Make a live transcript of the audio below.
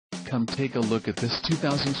come take a look at this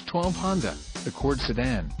 2012 Honda Accord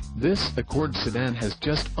sedan. This Accord sedan has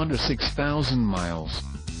just under 6,000 miles.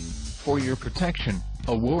 For your protection,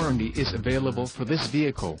 a warranty is available for this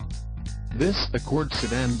vehicle. This Accord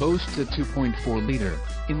sedan boasts a 2.4-liter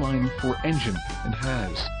inline-4 engine and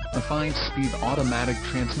has a 5-speed automatic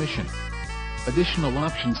transmission. Additional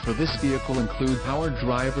options for this vehicle include power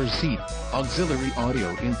driver's seat, auxiliary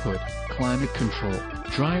audio input, climate control,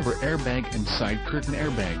 driver airbag and side curtain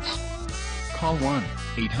airbags. Call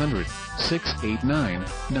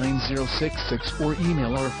 1-800-689-9066 or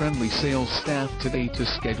email our friendly sales staff today to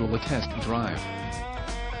schedule a test drive.